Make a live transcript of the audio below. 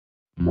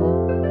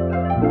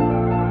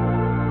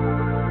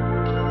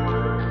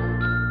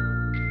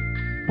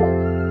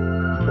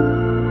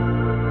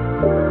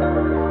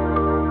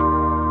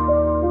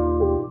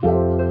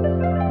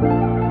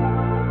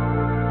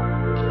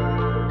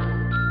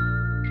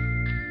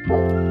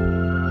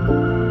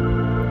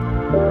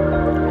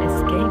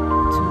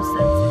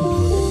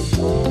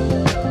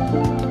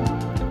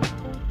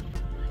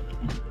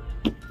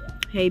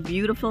Hey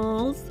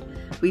beautifuls,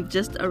 we've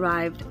just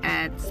arrived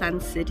at Sun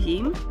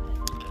City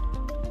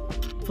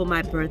for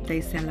my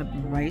birthday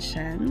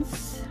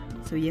celebrations.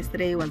 So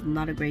yesterday was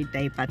not a great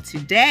day, but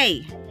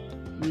today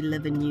we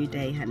live a new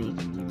day, honey.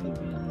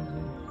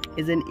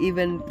 It's an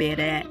even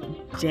better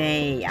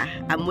day.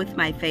 I'm with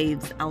my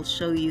faves. I'll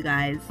show you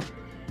guys.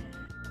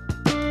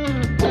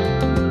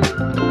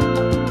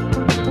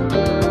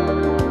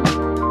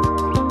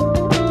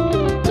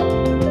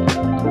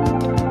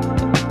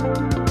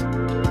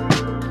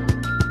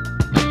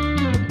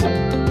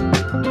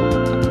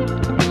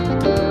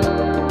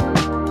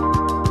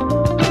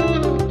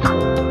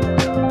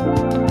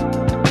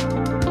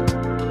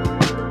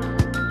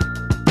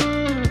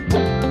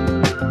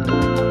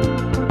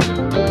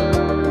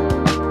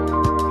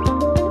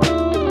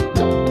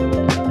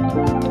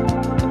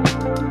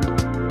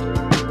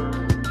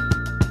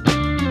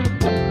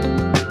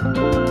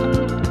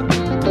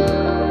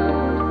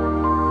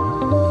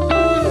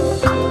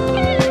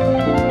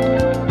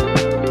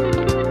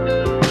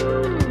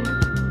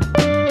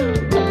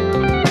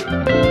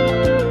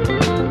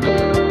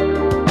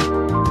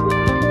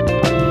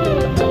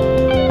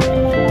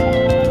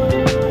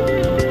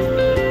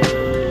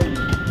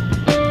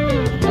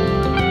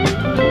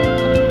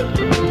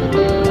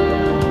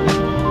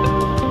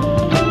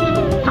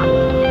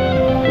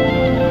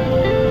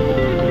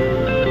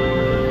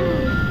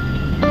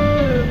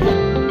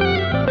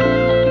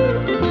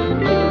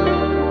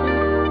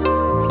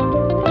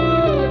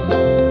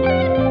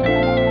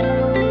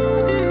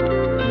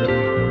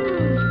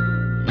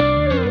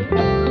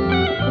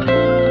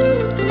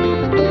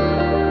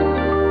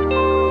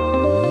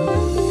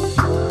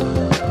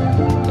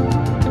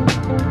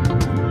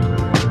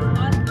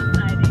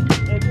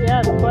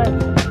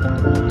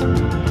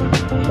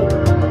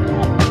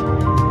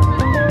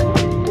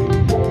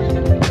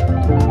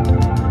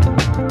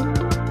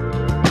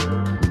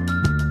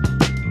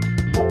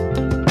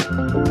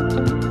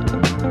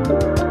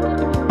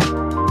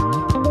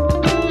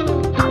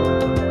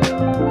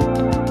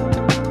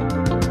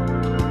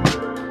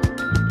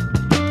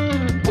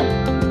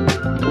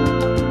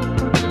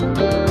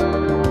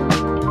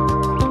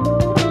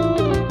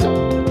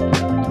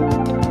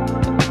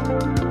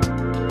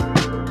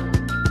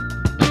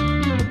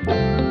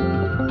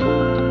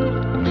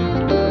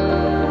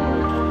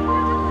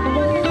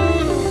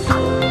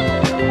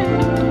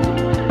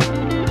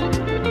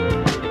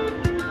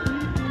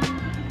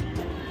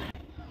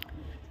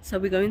 So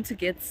we're going to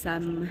get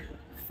some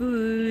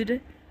food.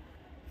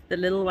 The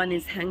little one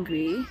is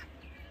hungry.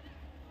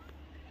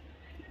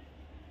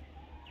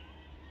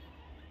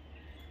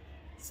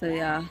 So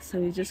yeah, so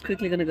we're just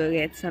quickly gonna go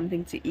get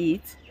something to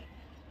eat.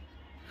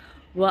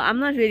 Well, I'm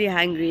not really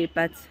hungry,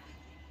 but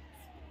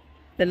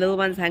the little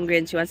one's hungry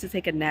and she wants to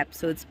take a nap,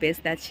 so it's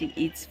best that she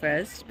eats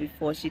first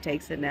before she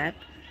takes a nap.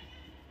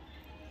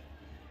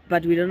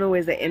 But we don't know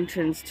where's the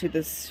entrance to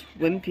this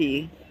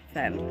wimpy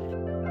thing.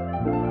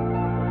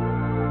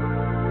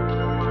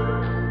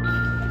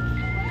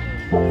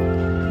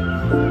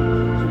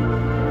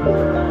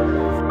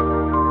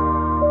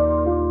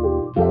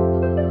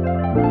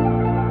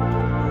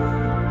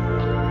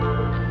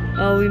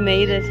 Oh, we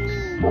made it.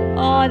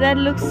 Oh, that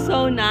looks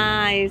so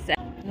nice.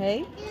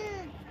 Hey?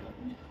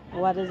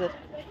 What is it?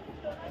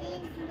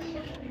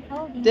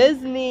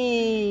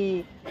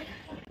 Disney!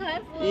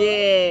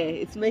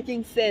 Yeah, it's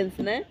making sense,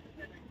 ne?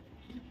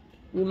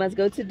 We must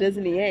go to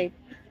Disney, hey?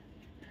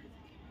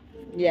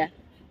 Yeah.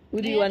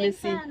 Who do you want to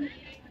see?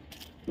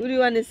 Who do you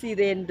want to see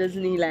there in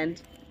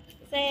Disneyland?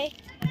 Say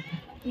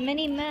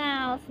Minnie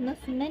Mouse, Miss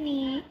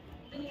Minnie.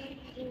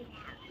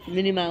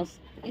 Minnie Mouse.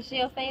 Is she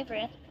your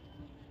favorite?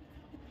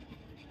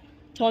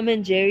 Tom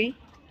and Jerry.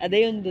 Are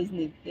they on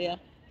Disney? Yeah.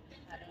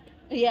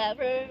 Yeah,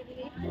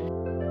 probably.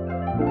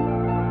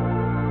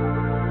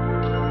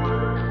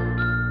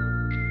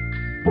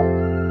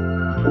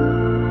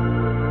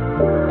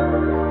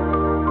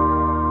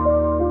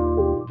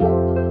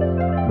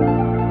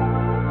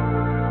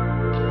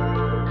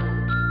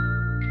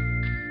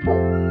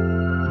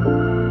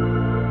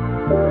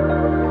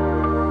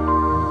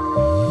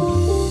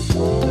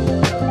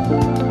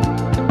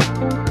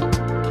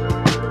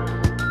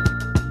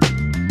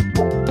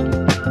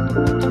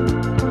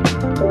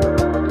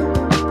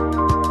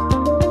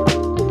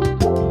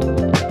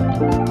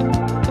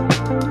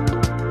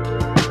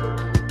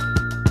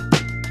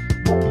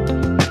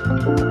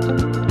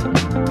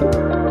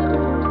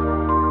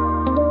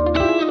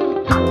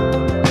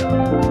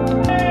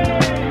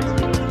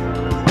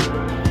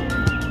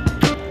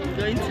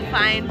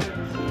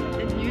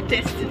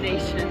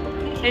 Destination,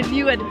 a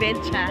new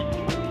adventure.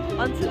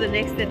 On to the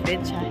next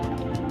adventure.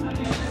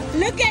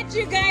 Look at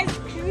you guys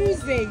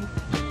cruising.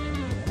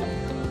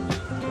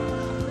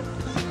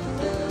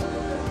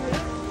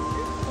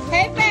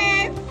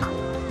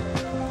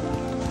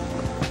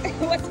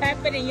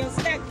 and you're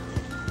stuck.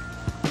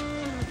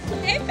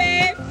 Hey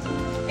babe,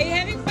 are you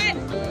having fun?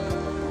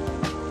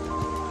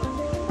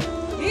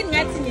 Didn't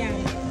get me.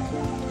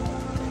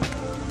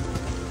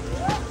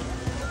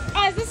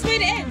 Oh, is this where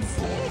it ends?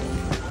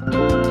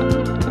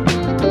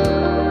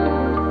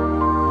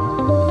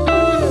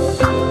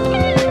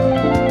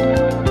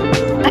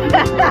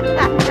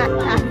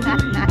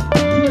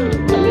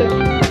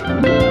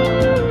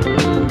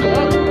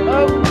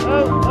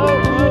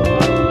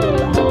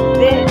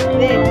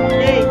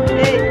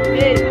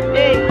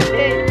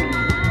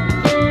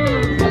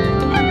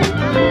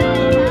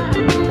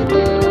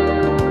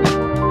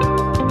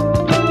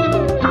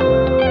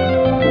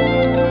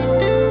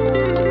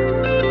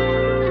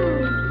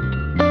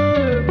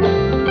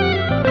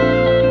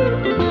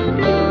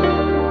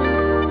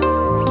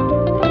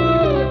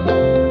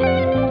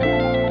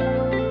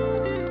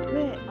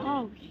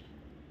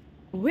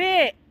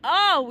 Where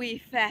are we,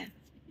 fam?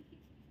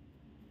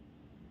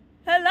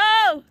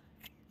 Hello!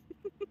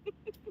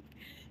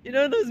 You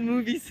know those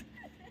movies?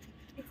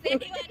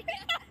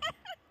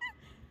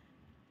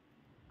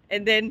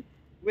 And then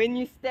when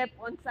you step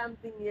on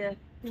something here,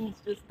 things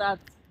just start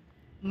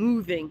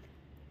moving.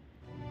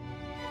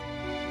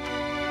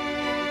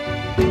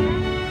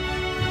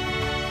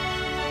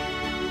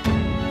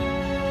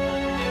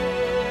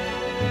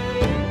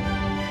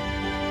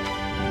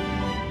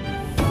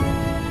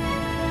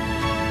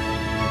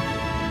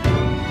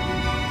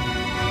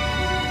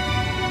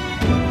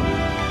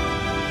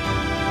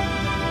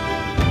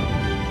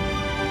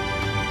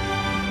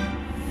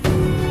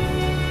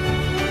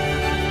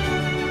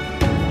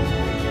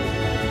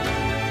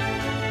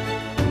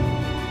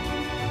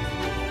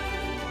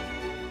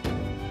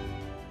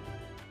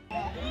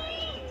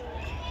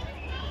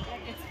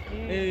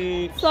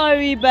 Hey.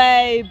 Sorry,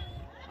 babe.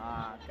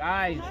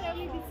 Guys,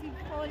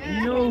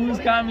 you know who's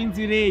coming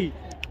today?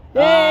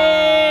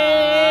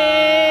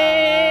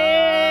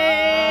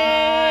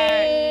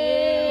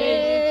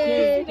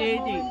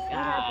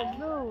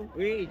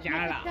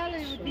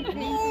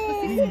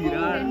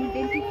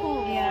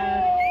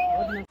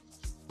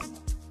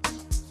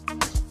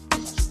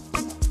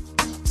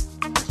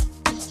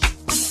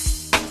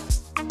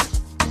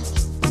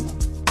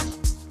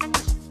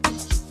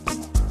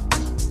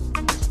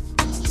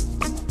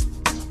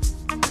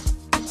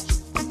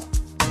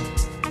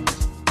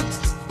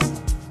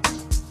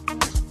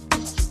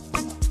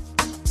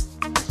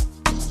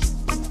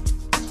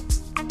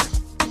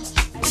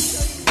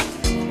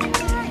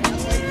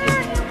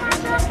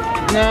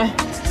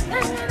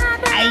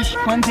 Aish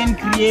content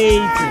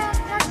creator.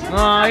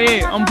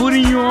 Hey, I'm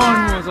putting you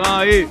on,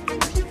 hey.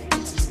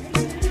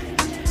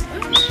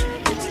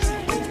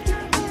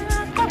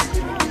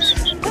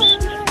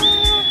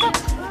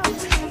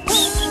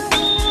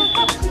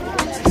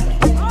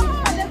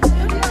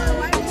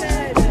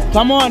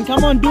 Come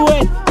on, do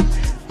it.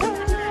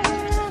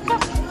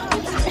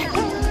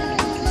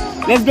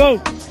 Let's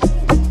go.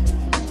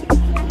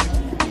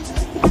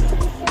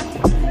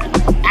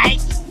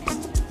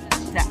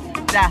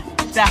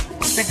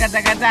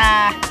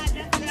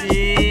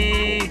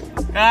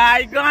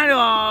 Ay,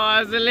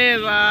 ¿cómo se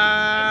les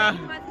va?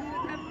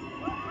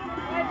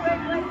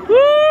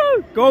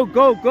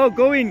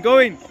 Go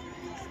in.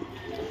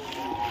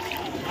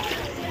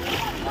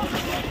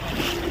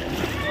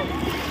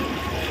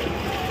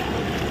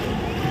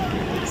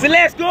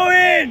 Celeste, go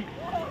in!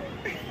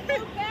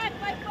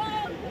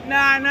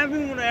 Nah,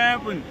 nothing would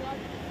happen.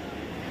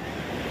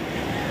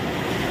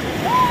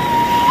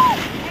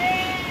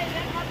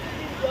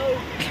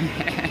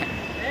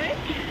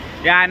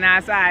 Yeah, nah,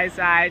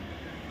 side.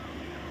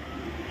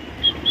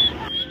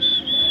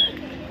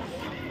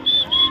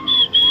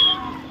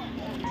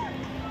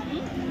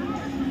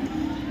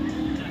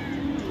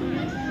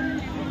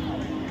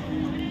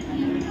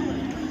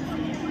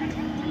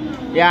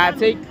 Yeah,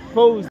 take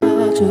pose.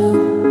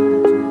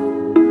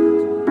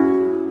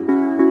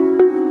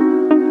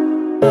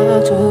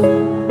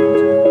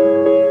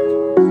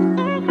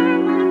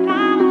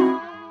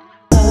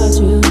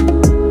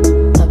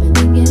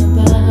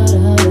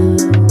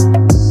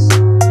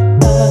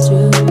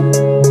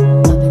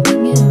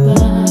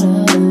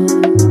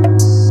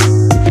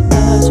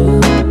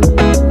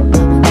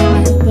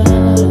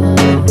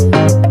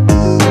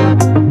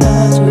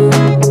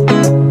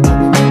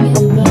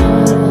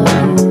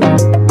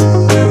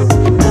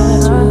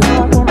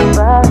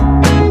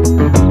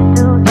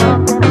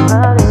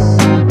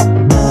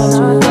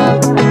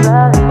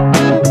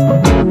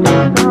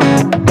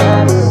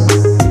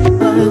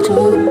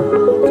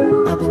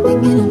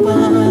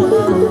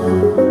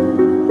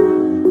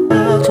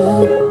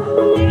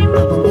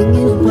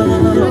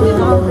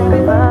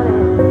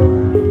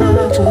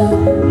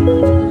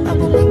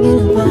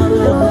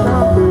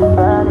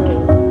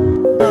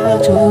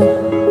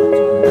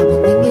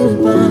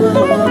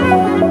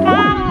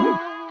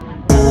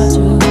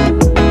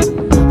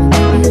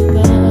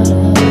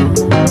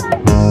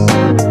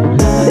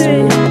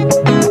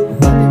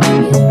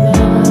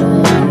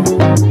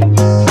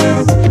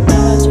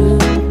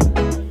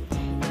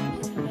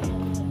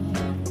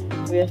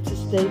 We have to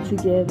stay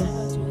together.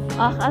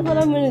 Ach, I thought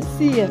I'm gonna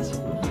see it.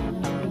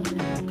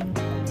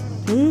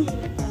 Hmm?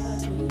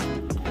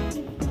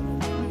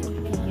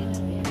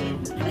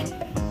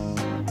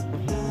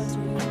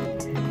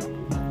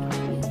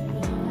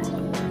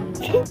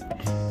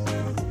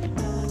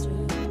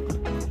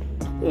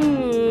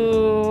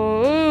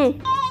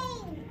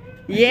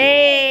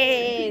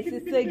 Yes,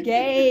 it's a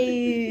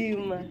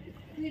game.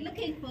 We're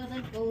looking for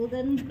the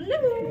golden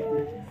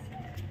balloons.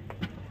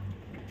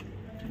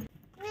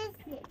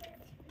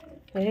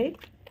 Hey?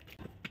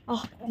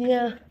 Oh,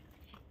 yeah.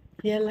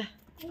 Yeah.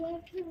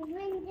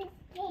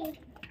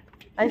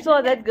 I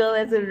saw that girl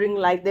has a ring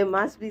light. There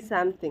must be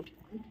something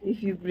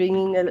if you're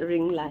bringing a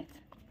ring light.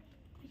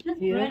 Just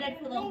brought it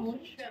for the whole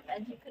trip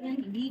and you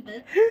couldn't leave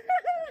it.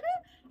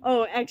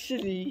 Oh,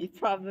 actually,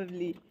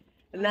 probably.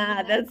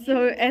 Nah, that's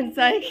so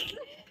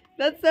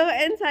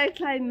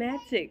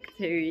anticlimactic,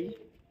 Terry.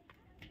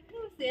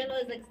 Cielo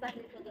is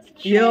excited for this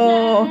treasure.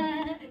 Yo,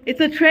 it's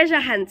a treasure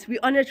hunt.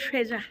 We're on a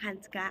treasure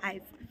hunt,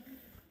 guys.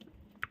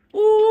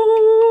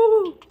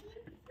 Ooh.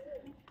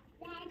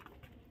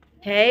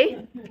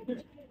 Hey?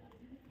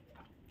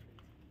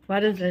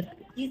 What is it?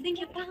 Do you think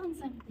you found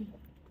something?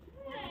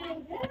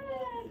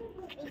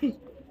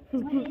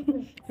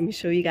 Let me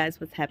show you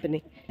guys what's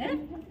happening. Huh?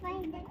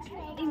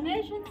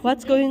 Imagine.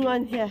 What's going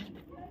on here?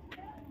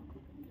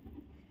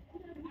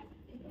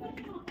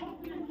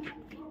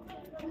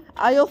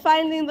 Are you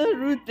finding the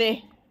route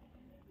there?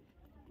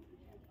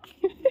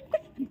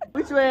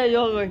 Which way are you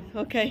going?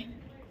 Okay.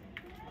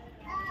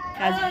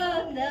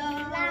 Guys, Oh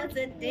no, it's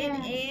a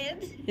dead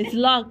end. it's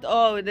locked.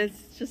 Oh, there's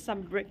just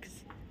some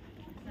bricks.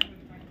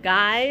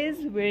 Guys,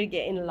 we're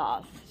getting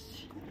lost.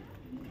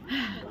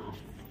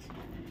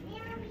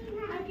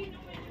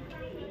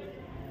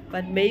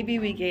 But maybe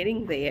we're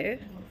getting there.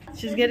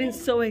 She's getting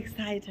so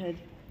excited.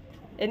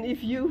 And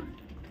if you...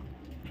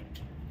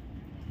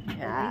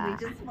 Yeah. We're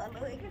just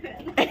following her.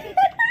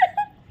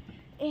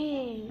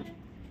 Hey.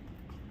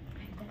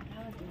 I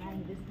was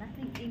lying, there's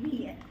nothing in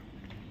here.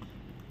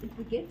 If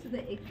we get to the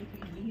exit,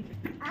 we leave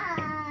it.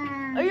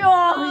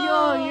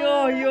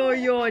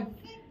 Yo.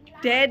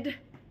 Dead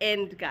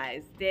end,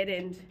 guys. Dead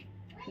end.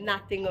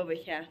 Nothing over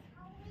here.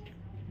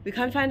 We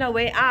can't find our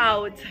way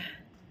out.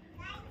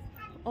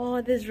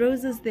 Oh, there's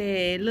roses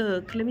there.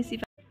 Look, let me see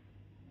if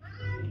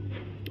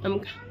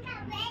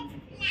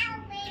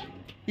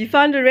You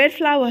found a red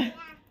flower?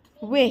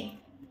 Where?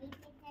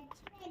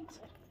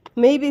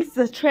 Maybe it's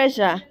a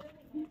treasure.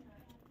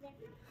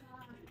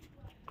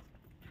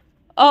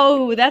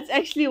 Oh, that's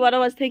actually what I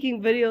was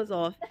taking videos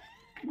of.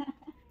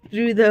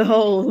 Through the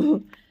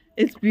hole.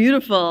 It's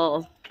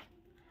beautiful.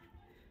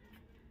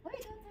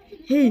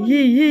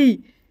 Hey.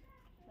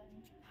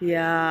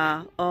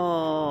 Yeah.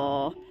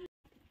 Oh.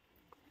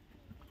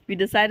 We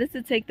decided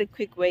to take the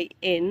quick way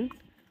in.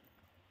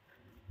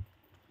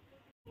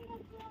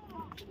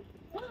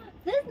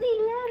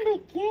 Disneyland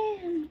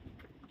again.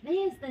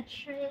 There's the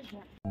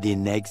treasure. The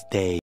next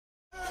day.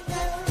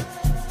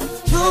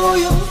 To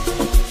you,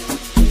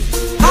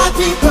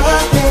 happy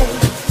birthday.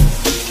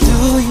 To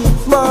you,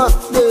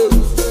 birthday.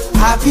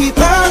 Happy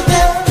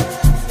birthday.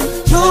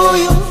 To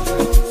you,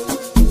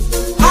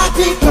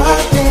 happy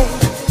birthday.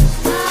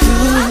 To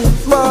you,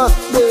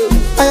 birthday.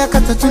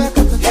 Ayakata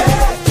tulika.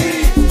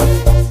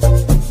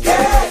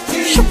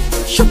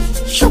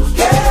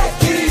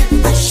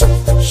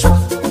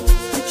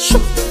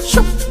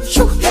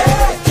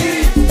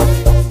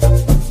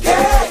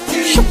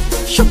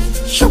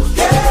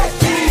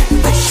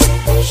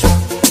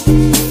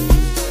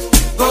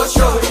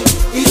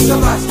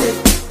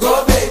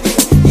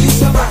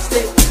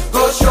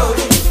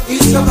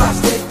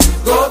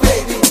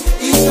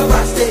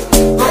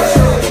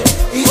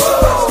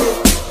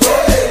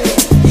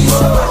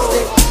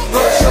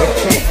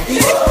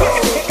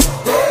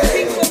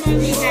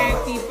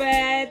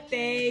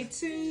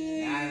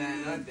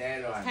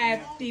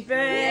 Happy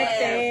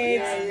birthday.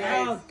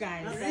 Oh,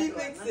 guys.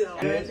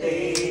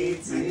 Birthday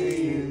to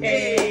you.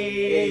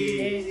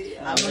 Hey,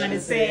 I want to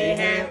say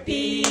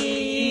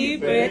happy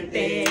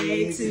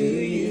birthday to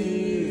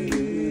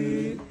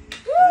you.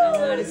 I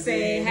want to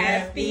say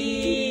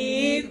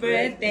happy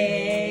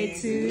birthday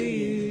to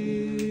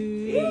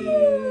you. I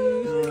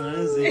want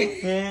to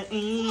say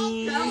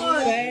happy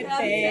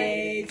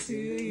birthday to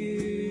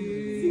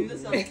you.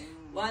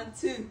 1,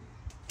 2.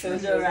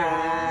 Close your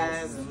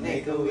eyes and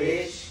make a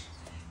wish.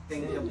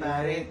 Think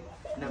about it.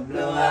 Now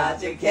blow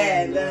out your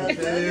candle.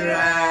 Close your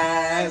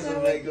eyes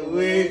and make a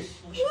wish.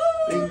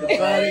 Think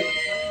about it.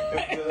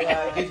 Now blow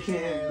out your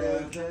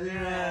candle. Close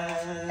your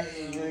eyes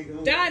and make a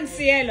wish. Dance,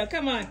 Cielo,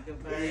 come on.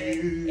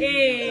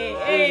 Hey.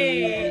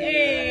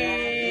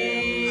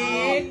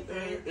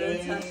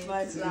 Don't touch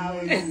my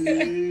flowers.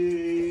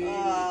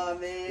 Oh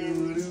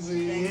man.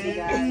 Thank you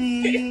guys.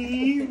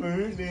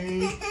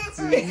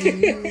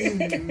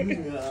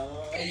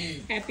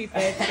 Happy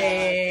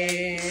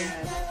birthday.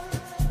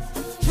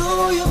 To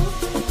you,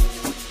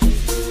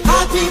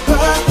 happy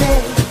birthday.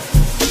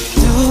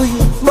 To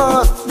you,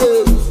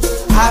 birthday.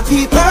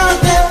 Happy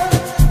birthday.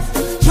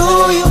 To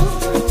you,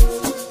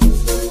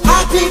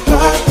 happy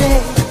birthday.